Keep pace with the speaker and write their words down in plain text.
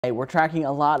Hey, we're tracking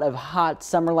a lot of hot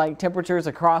summer-like temperatures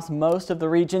across most of the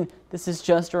region. This is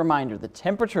just a reminder. The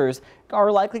temperatures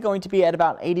are likely going to be at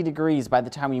about 80 degrees by the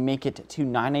time we make it to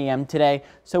 9 a.m. today.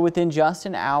 So within just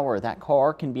an hour, that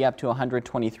car can be up to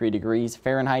 123 degrees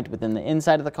Fahrenheit within the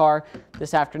inside of the car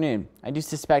this afternoon. I do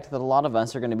suspect that a lot of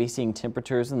us are going to be seeing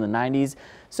temperatures in the 90s.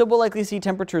 So we'll likely see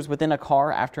temperatures within a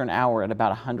car after an hour at about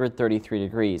 133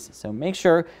 degrees. So make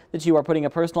sure that you are putting a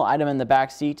personal item in the back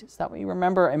seat so that way you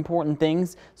remember important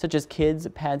things such as kids,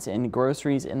 pets, and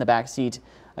groceries in the back seat.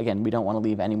 Again, we don't want to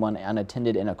leave anyone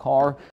unattended in a car.